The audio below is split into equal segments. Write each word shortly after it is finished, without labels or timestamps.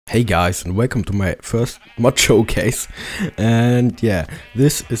Hey guys, and welcome to my first mod showcase. And yeah,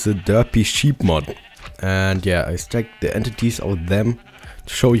 this is a Derpy sheep mod. And yeah, I stacked the entities of them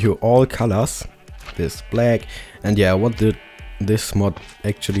to show you all colors. This black. And yeah, what this mod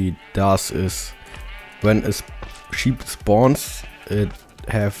actually does is when a sheep spawns, it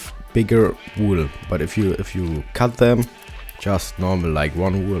have bigger wool. But if you cut them, just normal like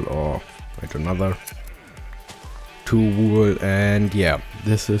one wool or like another wool. And yeah,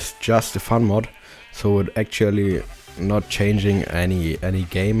 this is just a fun mod, so it actually not changing any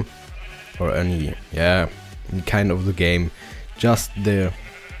game or any kind of the game, just the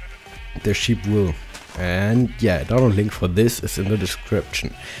sheep wool. And yeah, download link for this is in the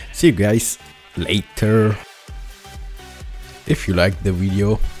description. See you guys later. If you liked the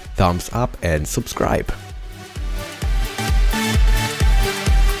video, thumbs up and subscribe.